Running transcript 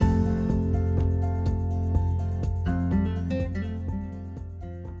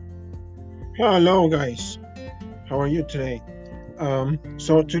Hello, guys. How are you today?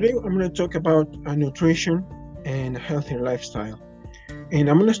 So today I'm going to talk about nutrition and healthy lifestyle. And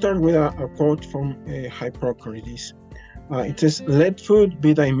I'm going to start with a quote from Hippocrates. It says, "Let food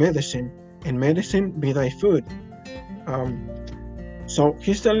be thy medicine, and medicine be thy food." Um, so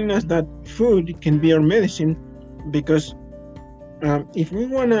he's telling us that food can be our medicine because if we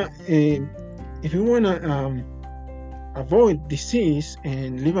wanna avoid disease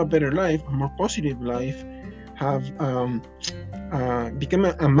and live a better life, a more positive life, have become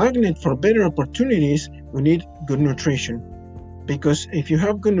a magnet for better opportunities, we need good nutrition. Because if you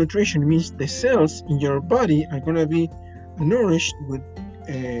have good nutrition, it means the cells in your body are going to be nourished with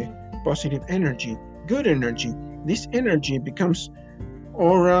positive energy, good energy. This energy becomes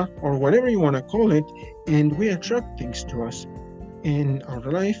aura or whatever you want to call it, and we attract things to us. And our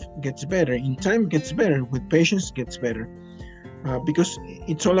life gets better, in time gets better, with patience gets better. Because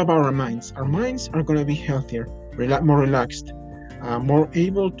it's all about our minds. Our minds are going to be healthier, more relaxed, more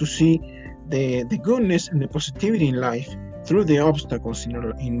able to see the goodness and the positivity in life through the obstacles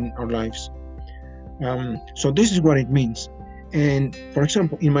in our lives. So this is what it means. And for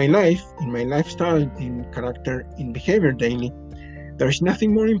example, in my life, in my lifestyle, in character, in behavior daily, there is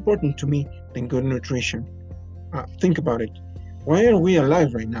nothing more important to me than good nutrition. Think about it. Why are we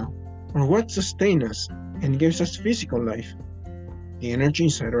alive right now? Or what sustains us and gives us physical life? The energy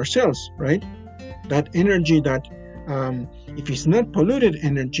inside our cells, right? That energy that, if it's not polluted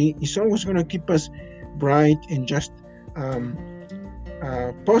energy, is always going to keep us bright and just um,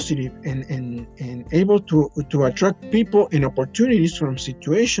 positive and able to attract people and opportunities from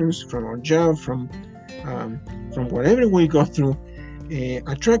situations, from our job, from whatever we go through,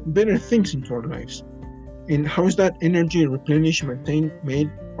 attract better things into our lives. And how is that energy replenished, maintained, made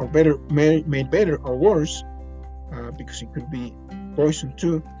or better, made better or worse? Because it could be poison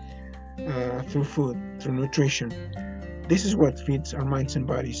too, through food, through nutrition. This is what feeds our minds and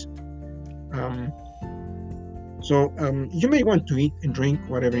bodies. Um, so you may want to eat and drink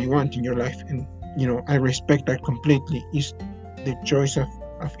whatever you want in your life, and I respect that completely. It's the choice of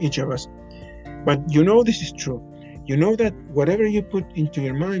each of us. But this is true. You know that whatever you put into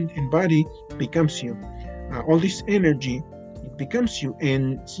your mind and body becomes you. All this energy, it becomes you.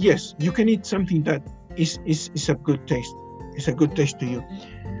 And yes, you can eat something that is a good taste. It's a good taste to you.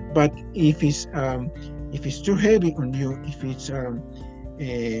 But if it's too heavy on you, if it's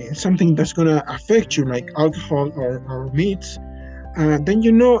something that's gonna affect you, like alcohol or meats, then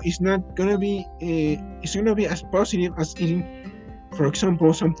it's gonna be as positive as eating, for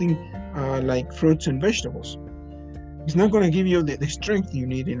example, something like fruits and vegetables. It's not gonna give you the strength you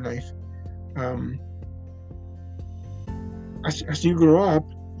need in life. Um, as you grow up,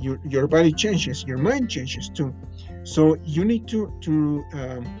 your body changes, your mind changes too. So you need to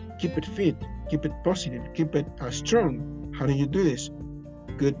keep it fit, keep it positive, keep it strong. How do you do this?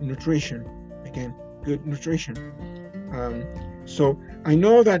 Good nutrition. Again, good nutrition. Um, so I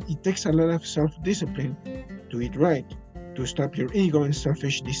know that it takes a lot of self-discipline to eat right, to stop your ego and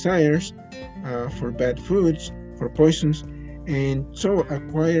selfish desires for bad foods, for poisons, and so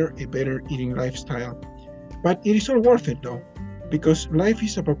acquire a better eating lifestyle. But it is all worth it though, because life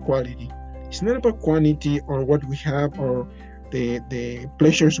is about quality. It's not about quantity or what we have or the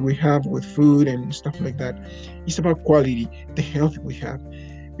pleasures we have with food and stuff like that. It's about quality, the health we have,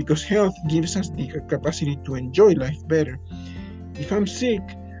 because health gives us the capacity to enjoy life better. If I'm sick,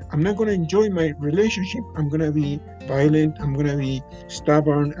 I'm not going to enjoy my relationship. I'm going to be violent. I'm going to be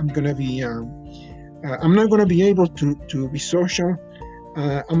stubborn. I'm not going to be able to be social.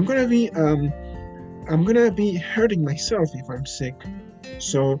 I'm going to be hurting myself if I'm sick.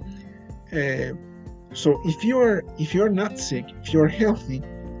 So, uh, so if you're not sick, if you're healthy,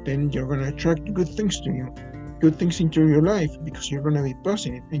 then you're going to attract good things to you, good things into your life, because you're going to be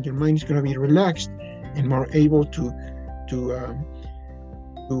positive and your mind is going to be relaxed and more able to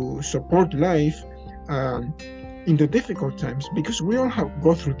support life in the difficult times, because we all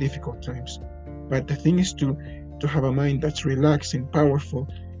go through difficult times. But the thing is to have a mind that's relaxed and powerful,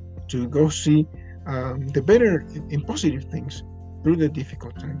 to go see the better and positive things through the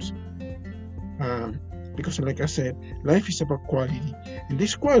difficult times. Because, like I said, life is about quality, and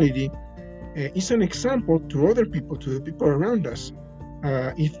this quality is an example to other people, to the people around us.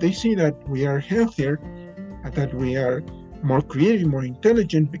 If they see that we are healthier, that we are more creative, more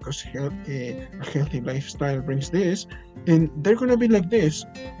intelligent, because a healthy lifestyle brings this, and they're going to be like this.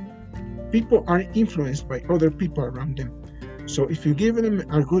 People are influenced by other people around them. So if you give them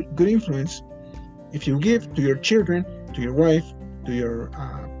a good influence, if you give to your children, to your wife, to your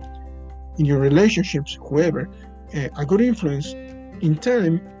in your relationships, whoever, a good influence, in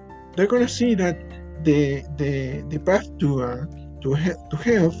time, they're gonna see that the path to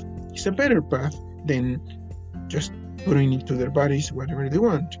health is a better path than just putting into their bodies whatever they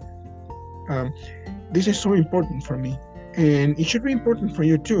want. This is so important for me, and it should be important for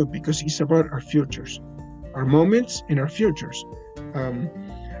you too, because it's about our futures, our moments, and our futures.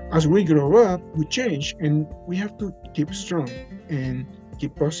 As we grow up, we change, and we have to keep strong and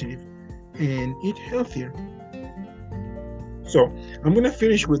keep positive and eat healthier. So I'm gonna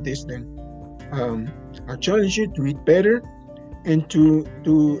finish with this then. I challenge you to eat better, and to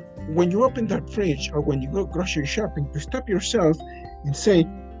when you open that fridge or when you go grocery shopping, to stop yourself and say,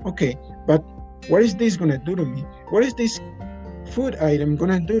 okay, but what is this gonna do to me? What is this food item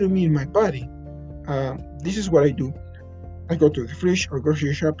gonna do to me in my body? This is what I do. I go to the fridge or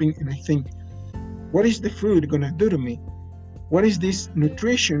grocery shopping and I think, what is the food gonna do to me? What is this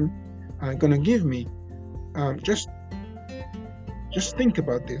nutrition gonna give me? Just think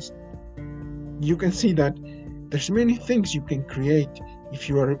about this. You can see that there's many things you can create if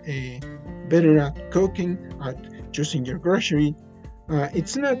you are better at cooking, at choosing your grocery.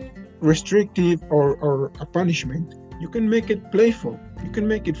 It's not restrictive or a punishment. You can make it playful. You can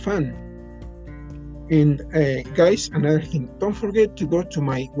make it fun. And guys, another thing, don't forget to go to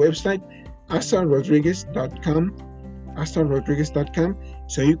my website, asarrodriguez.com,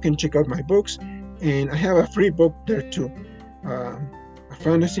 so you can check out my books. And I have a free book there too, a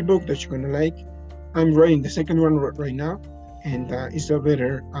fantasy book that you're gonna like. I'm writing the second one right now, and it's a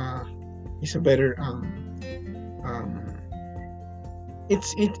better it's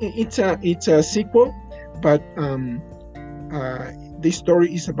a sequel, but this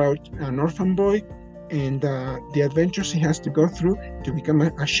story is about an orphan boy and the adventures he has to go through to become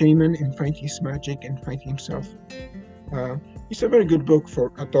a shaman and find his magic and find himself. It's a very good book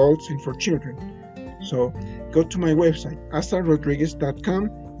for adults and for children. So go to my website, asarrodriguez.com,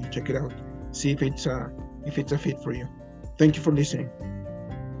 and check it out. See if it's a fit for you. Thank you for listening.